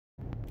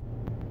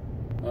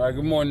All right,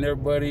 good morning,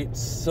 everybody. It's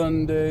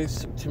Sunday,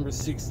 September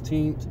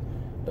 16th,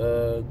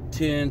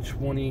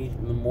 10:20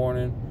 in the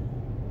morning.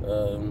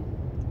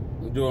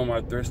 I'm doing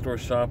my thrift store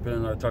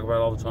shopping. I talk about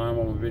it all the time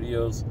on my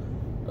videos,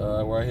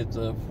 where I hit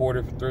the 4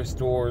 different thrift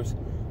stores.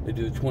 They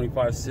do the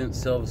 25-cent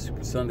sale, the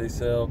Super Sunday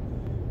sale.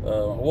 I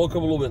woke up a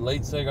little bit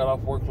late today. I got off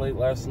work late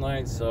last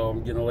night, so I'm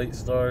getting a late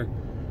start.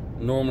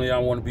 Normally, I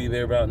want to be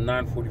there about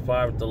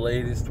 9:45 at the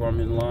latest, where I'm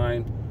in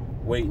line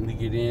waiting to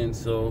get in.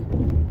 So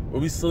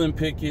we'll be slim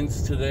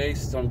pickings today,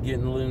 so I'm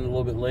getting in a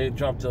little bit late.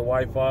 Dropped the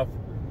wife off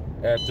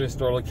at thrift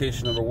store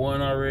location number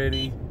 1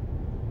 already.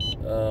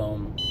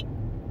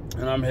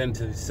 And I'm heading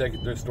to the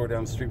second thrift store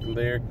down the street from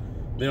there.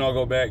 Then I'll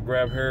go back,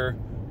 grab her,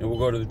 and we'll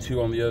go to the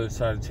 2 on the other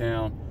side of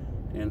town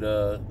and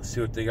see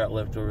what they got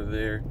left over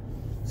there.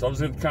 So I'm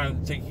just going to kind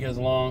of take you guys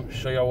along,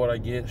 show y'all what I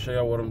get, show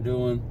y'all what I'm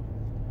doing,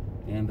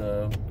 and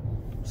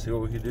see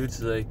what we can do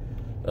today.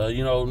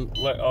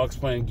 I'll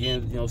explain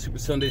again, Super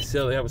Sunday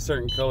sale, they have a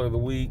certain color of the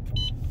week.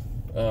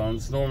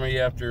 It's normally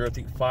after, I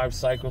think, 5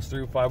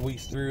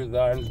 weeks through,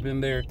 the item's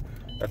been there.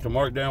 After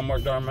markdown.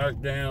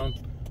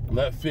 On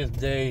that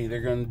 5th day,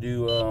 they're going to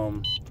do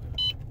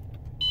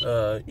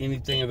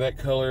anything of that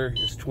color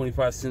is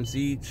 25 cents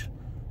each,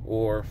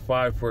 or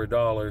 5 for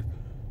 $1.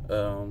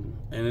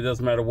 And it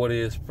doesn't matter what it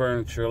is,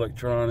 furniture,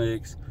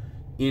 electronics,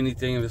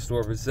 anything in the store.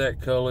 If it's that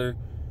color,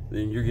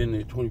 then you're getting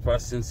it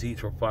 25 cents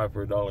each, or 5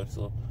 for $1.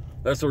 So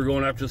that's what we're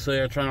going after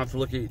today. I try not to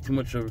look at too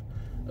much of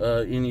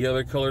any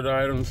other colored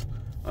items.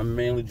 I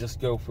mainly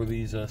just go for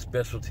these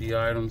specialty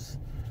items.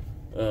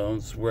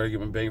 It's where I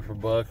get my bang for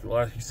buck.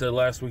 Like you said,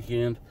 last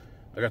weekend,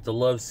 I got the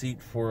love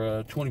seat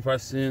for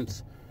 25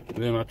 cents.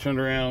 And then I turned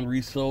around,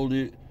 resold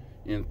it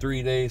in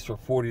 3 days for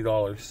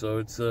 $40. So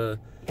it's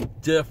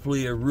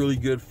definitely a really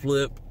good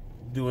flip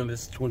doing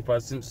this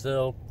 25-cent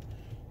sale.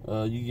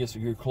 You get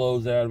some good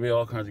clothes out of it,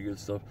 all kinds of good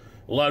stuff.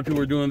 A lot of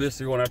people are doing this.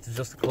 They're going after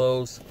just the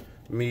clothes.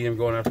 Me, I'm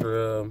going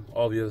after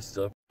all the other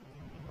stuff.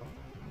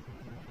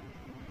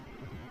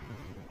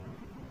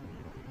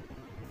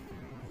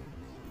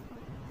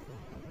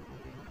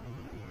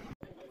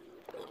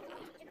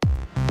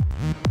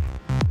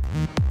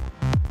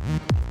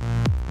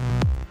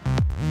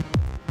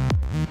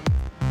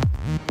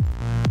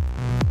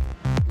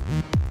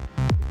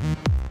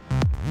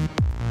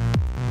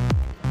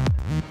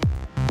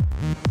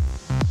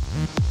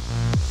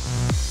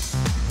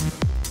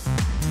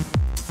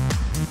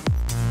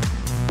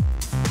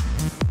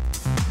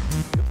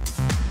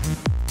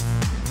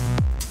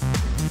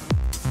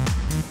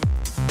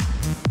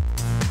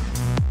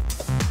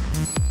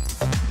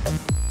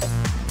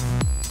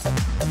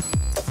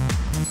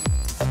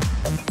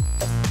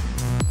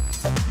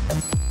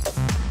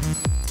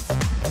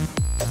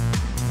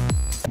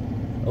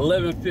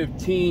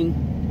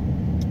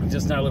 $11:15.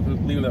 Just now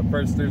leaving that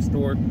first thrift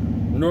store.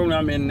 Normally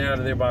I'm in and out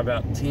of there by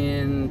about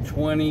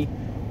 10:20,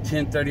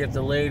 10:30 at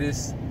the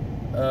latest.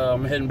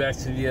 I'm heading back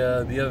to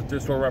the other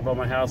thrift store right by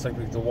my house. I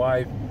pick the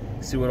wife,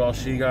 see what all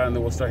she got, and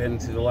then we'll start heading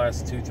to the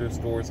last 2 thrift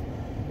stores.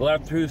 The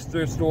last 2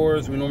 thrift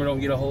stores, we normally don't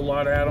get a whole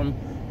lot at them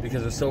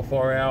because they're so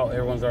far out.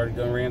 Everyone's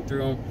already ran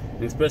through them,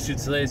 and especially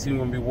today it's even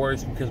going to be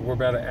worse because we're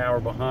about an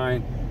hour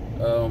behind.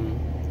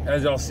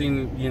 As y'all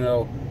seen,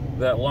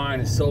 that line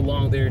is so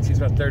long there. It takes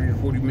about 30 to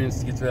 40 minutes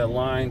to get to that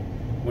line.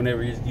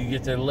 Whenever you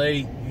get there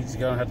late, you just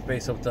gonna have to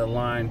face up to that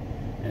line,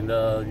 and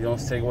you don't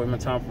take away my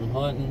time from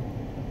hunting.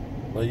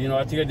 But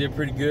I think I did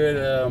pretty good.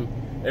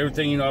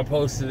 Everything I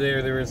posted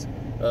there was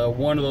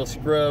one of those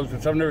scrubs,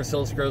 which I've never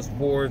sold scrubs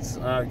before. It's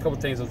a couple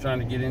things I'm trying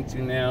to get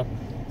into now,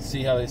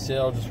 see how they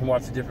sell, just from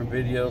watching different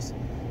videos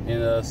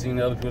and seeing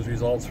other people's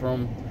results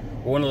from.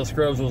 One of those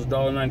scrubs was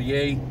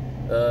 $1.98.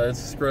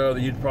 It's a scrub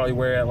that you'd probably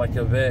wear at like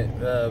a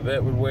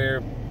vet would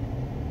wear.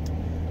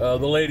 The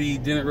lady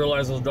didn't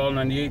realize it was a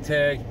 $1.98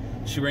 tag.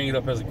 She rang it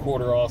up as a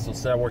quarter also,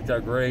 so that worked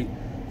out great.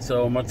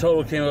 So my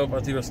total came up, I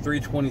think it was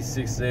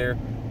 $3.26 there.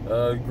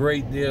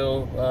 Great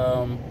deal.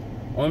 I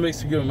want to make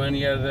some good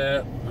money out of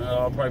that.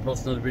 I'll probably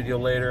post another video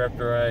later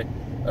after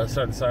I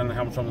start deciding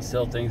how much I'm going to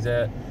sell things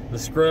at. The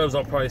scrubs,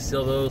 I'll probably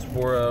sell those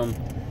for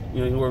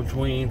anywhere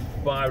between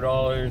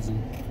 $5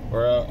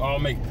 or I'll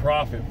make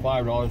profit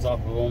 $5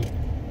 off of them.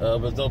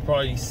 But they'll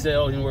probably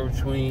sell anywhere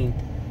between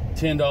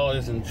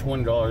 $10 and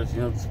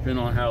 $20, depending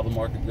on how the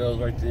market goes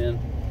right then.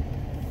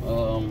 I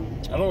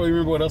don't really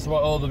remember what else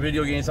about all the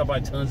video games. I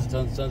buy tons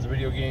of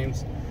video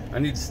games. I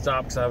need to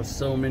stop because I have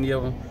so many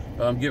of them.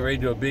 I'm getting ready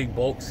to do a big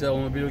bulk sale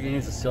on the video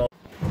games to sell.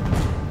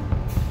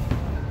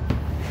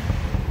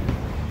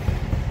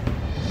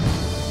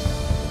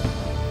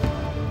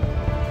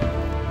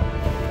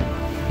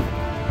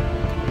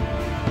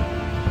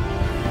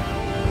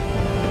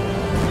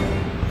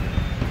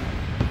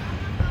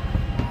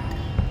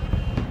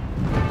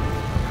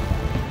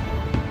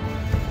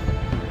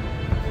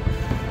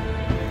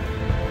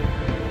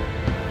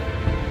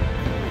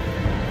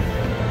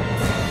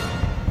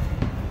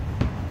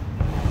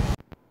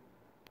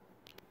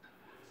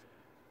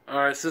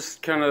 Alright, so this is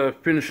kind of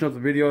finishing up the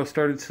video I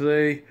started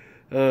today.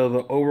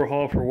 The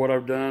overhaul for what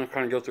I've done.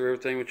 Kind of go through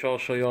everything with y'all,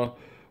 show y'all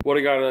what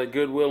I got at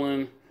Goodwill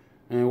in.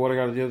 and what I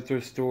got at the other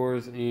thrift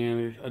stores.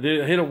 And I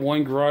hit up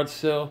one garage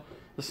sale.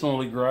 This is the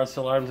only garage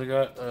sale items I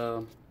got.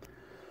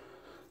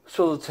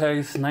 So the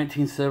tags,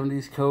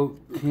 1970s Coke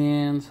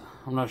cans.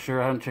 I'm not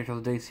sure. I haven't checked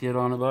out the dates yet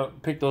on it, but I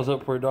picked those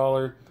up for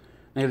 $1.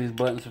 They have these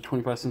buttons for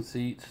 25 cents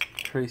each.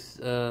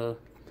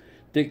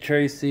 Dick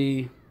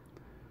Tracy,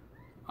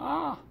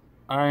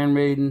 Iron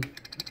Maiden,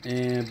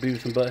 and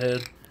Beavis and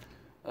Butthead.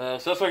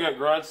 So that's what I got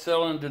garage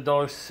selling. Did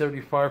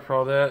 $1.75 for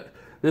all that.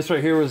 This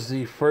right here was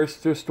the first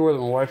thrift store that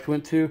my wife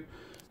went to.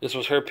 This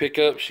was her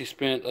pickup. She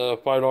spent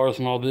 $5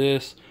 on all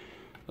this.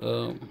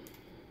 Let's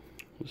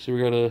see,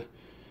 we got a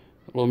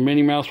little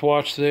Minnie Mouse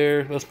watch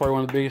there. That's probably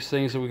one of the biggest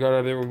things that we got out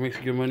of there we make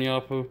some good money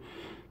off of.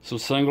 Some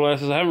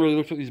sunglasses. I haven't really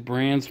looked at these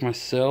brands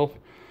myself,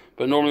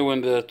 but normally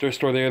when the thrift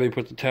store there, they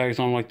put the tags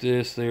on like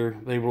this.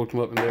 They've looked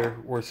them up and they're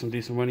worth some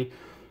decent money.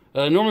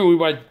 Normally when we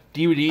buy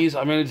DVDs,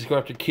 I mainly just go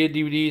after kid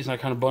DVDs and I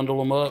kind of bundle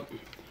them up.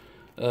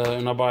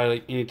 And I buy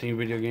like anything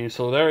video games.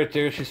 So that right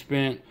there, she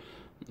spent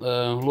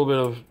a little bit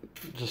of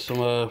just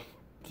some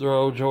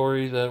throw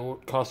jewelry, that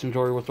costume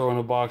jewelry we'll throw in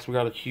a box. We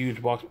got a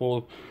huge box full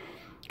of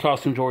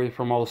costume jewelry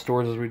from all the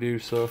stores as we do.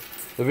 So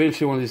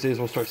eventually one of these days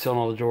we'll start selling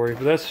all the jewelry.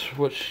 But that's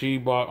what she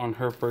bought on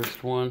her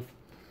first one.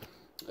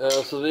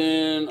 So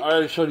then I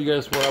already showed you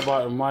guys what I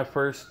bought in my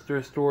first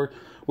thrift store.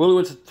 Willie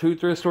went to 2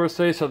 thrift stores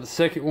today. So the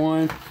second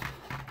one,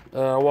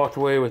 I walked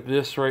away with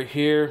this right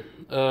here.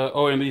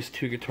 Oh, and these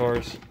 2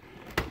 guitars.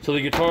 So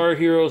the Guitar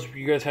Heroes, if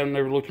you guys haven't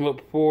ever looked them up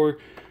before,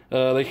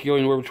 they can go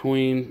anywhere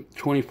between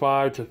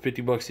 25 to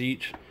 50 bucks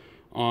each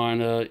on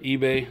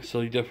eBay.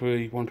 So you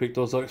definitely want to pick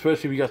those up,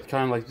 especially if you got the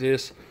kind like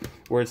this,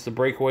 where it's the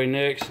breakaway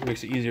necks. It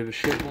makes it easier to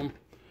ship them.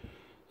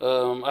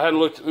 I hadn't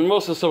looked, and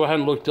most of the stuff I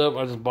hadn't looked up,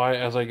 I just buy it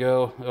as I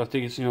go. I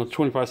think it's,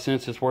 25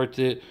 cents, it's worth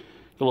it.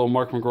 A little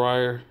Mark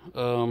McGuire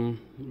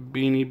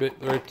beanie bit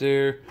right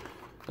there.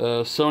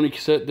 Sony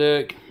cassette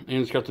deck,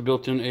 and it's got the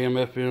built-in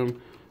AM/FM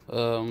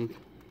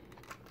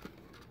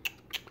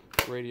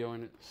radio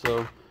in it.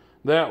 So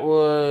that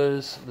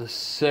was the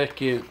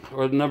second,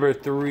 or number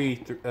 3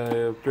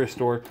 thrift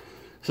store.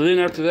 So then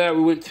after that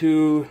we went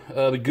to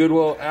the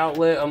Goodwill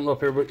Outlet. I don't know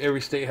if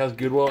every state has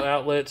Goodwill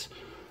outlets,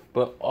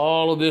 but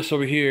all of this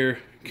over here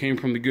came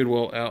from the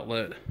Goodwill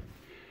Outlet.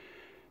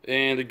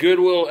 And the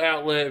Goodwill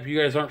Outlet, if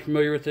you guys aren't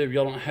familiar with it, if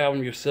y'all don't have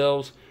them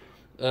yourselves,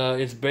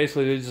 it's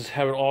basically they just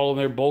have it all in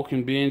their bulk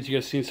and bins. You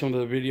guys seen some of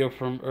the video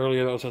from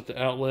earlier that was at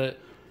the outlet.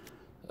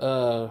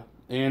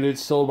 And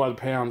it's sold by the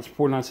pound. It's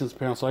 49 cents a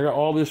pound. So I got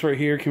all this right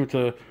here. Came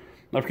to,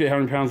 I forget how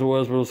many pounds it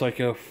was, but it was like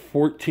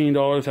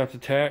 $14 after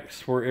tax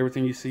for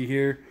everything you see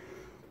here.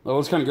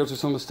 Let's kind of go through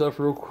some of the stuff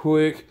real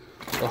quick.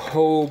 A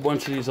whole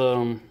bunch of these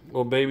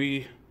little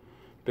baby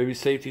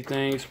safety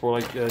things for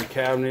like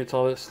cabinets,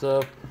 all that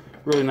stuff.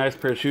 Really nice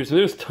pair of shoes. So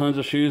there's tons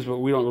of shoes, but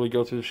we don't really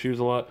go through the shoes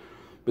a lot.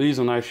 But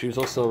these are nice shoes.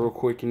 They'll sell real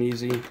quick and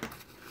easy.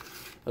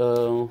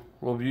 Little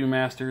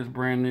Viewmasters,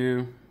 brand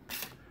new.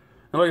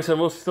 And like I said,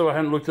 most of the stuff I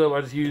hadn't looked up.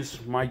 I just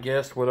used my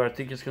guess whether I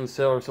think it's going to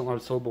sell or something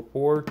I've sold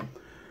before.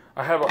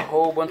 I have a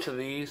whole bunch of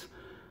these.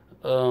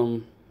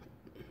 Let's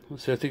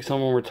see, I think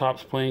some of them were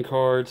Topps playing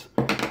cards.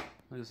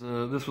 This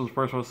was the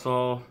first one I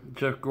saw.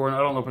 Jeff Gordon.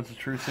 I don't know if it's a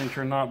true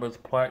signature or not, but it's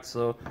plaque,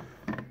 so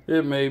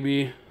it may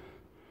be.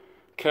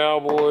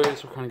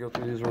 Cowboys. We'll kind of go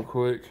through these real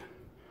quick.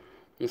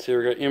 Let's see,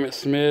 we got Emmitt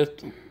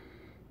Smith.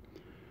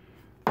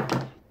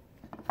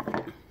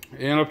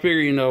 And I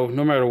figure, no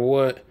matter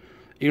what,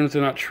 even if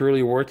they're not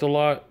truly worth a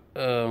lot,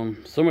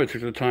 somebody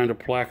took the time to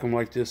plaque them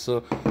like this,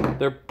 so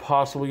they're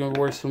possibly going to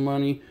be worth some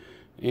money.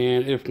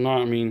 And if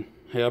not, I mean,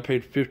 hey, I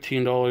paid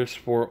 $15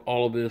 for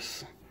all of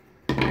this.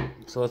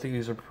 So I think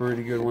these are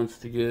pretty good ones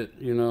to get,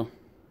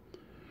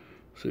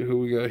 See who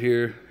we got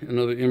here.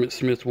 Another Emmitt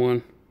Smith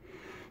one.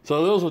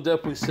 So those will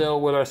definitely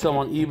sell, whether I sell them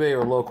on eBay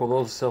or local.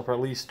 Those will sell for at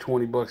least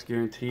 20 bucks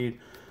guaranteed.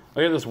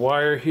 I got this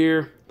wire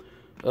here.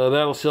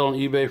 That'll sell on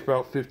eBay for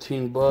about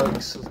 15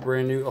 bucks. It's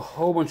brand new. A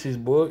whole bunch of these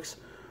books.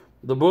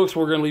 The books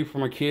we're going to leave for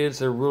my kids.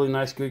 They're really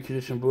nice, good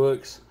condition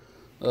books.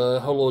 A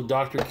whole little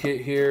doctor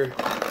kit here.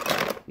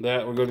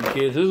 That will go to the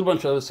kids. There's a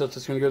bunch of other stuff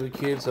that's going to go to the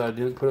kids that I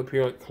didn't put up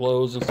here, like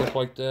clothes and stuff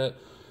like that.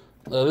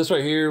 This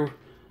right here,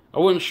 I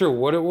wasn't sure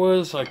what it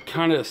was. I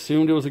kind of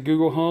assumed it was a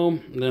Google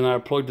Home. And then I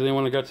plugged it in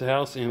when I got to the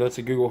house, and that's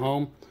a Google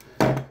Home.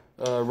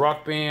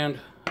 Rock Band,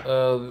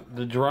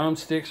 the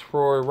drumsticks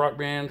for Rock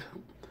Band.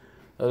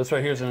 This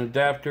right here is an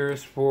adapters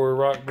for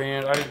Rock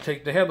Band. I didn't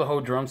take, they have the whole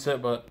drum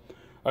set, but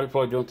I didn't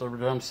plug the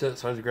drum set,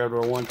 so I just grabbed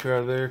one, two out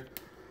of there.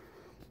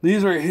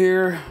 These right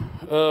here,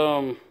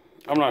 I'm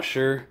not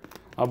sure.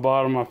 I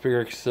bought them. I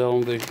figure I can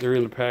sell them. They're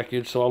in the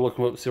package, so I'll look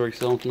them up and see if I can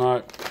sell them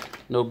tonight.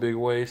 No big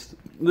waste.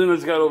 Then I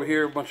just got over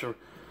here a bunch of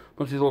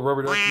these little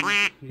rubber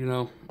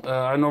duckies.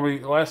 I normally,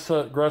 last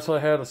grass I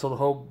had, I sold a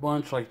whole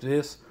bunch like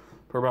this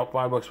for about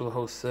 $5 for the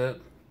whole set.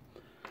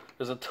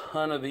 There's a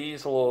ton of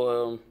these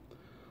little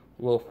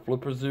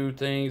flipper zoo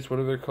things,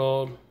 whatever they're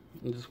called.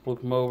 You just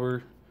flip them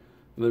over,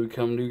 and they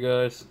become new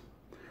guys.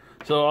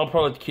 So I'll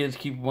probably let the kids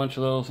keep a bunch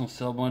of those and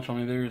sell a bunch. I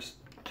mean, there's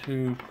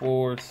 2,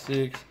 4,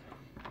 6,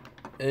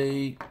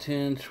 8,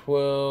 10,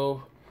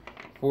 12,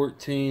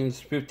 14,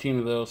 15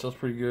 of those. So that's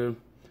pretty good.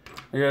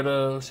 I got,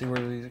 let's see,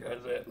 where are these guys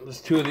at?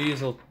 There's 2 of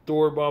these little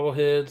Thor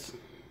bobbleheads.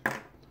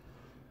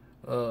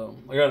 I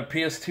got a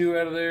PS2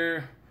 out of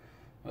there.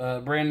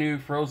 Brand new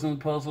Frozen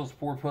puzzles,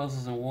 4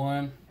 puzzles in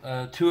 1.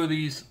 2 of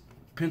these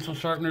pencil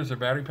sharpeners are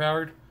battery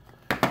powered.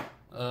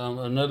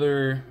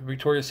 Another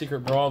Victoria's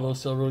Secret bra, those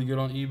sell really good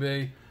on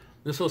eBay.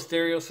 This little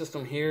stereo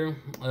system here,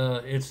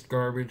 it's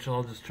garbage.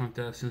 I'll just chunk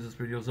that as soon as this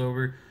video's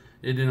over.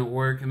 It didn't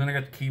work. And then I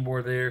got the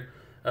keyboard there.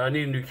 I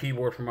need a new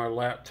keyboard for my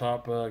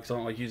laptop because I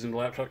don't like using the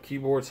laptop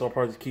keyboard, so I'll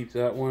probably just keep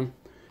that one.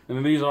 And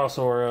then these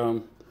also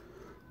are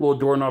little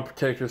doorknob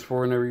protectors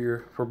for whenever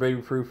you're for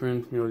baby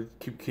proofing, you know,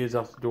 keep kids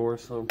out the door.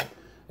 So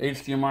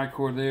HDMI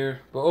cord there.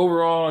 But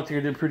overall, I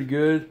think I did pretty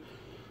good.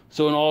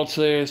 So in all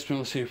today, I spent,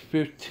 let's see,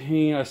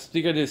 15. I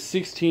think I did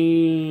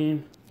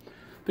 16.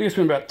 I think I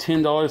spent about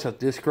 $10 at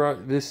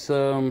this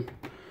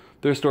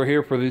thrift store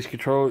here for these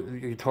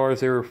guitars.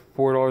 They were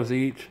 $4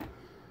 each.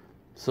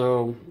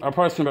 So I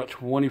probably spent about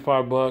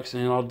 25 bucks,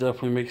 and I'll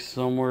definitely make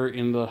somewhere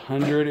in the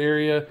 100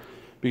 area,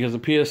 because the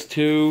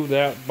PS2,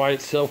 that by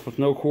itself with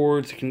no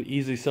cords, it can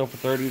easily sell for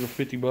 30 to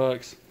 50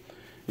 bucks,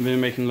 and then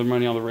making the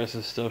money on the rest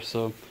of the stuff.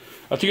 So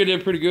I think I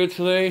did pretty good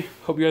today.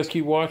 Hope you guys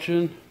keep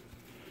watching.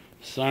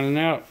 Signing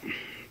out.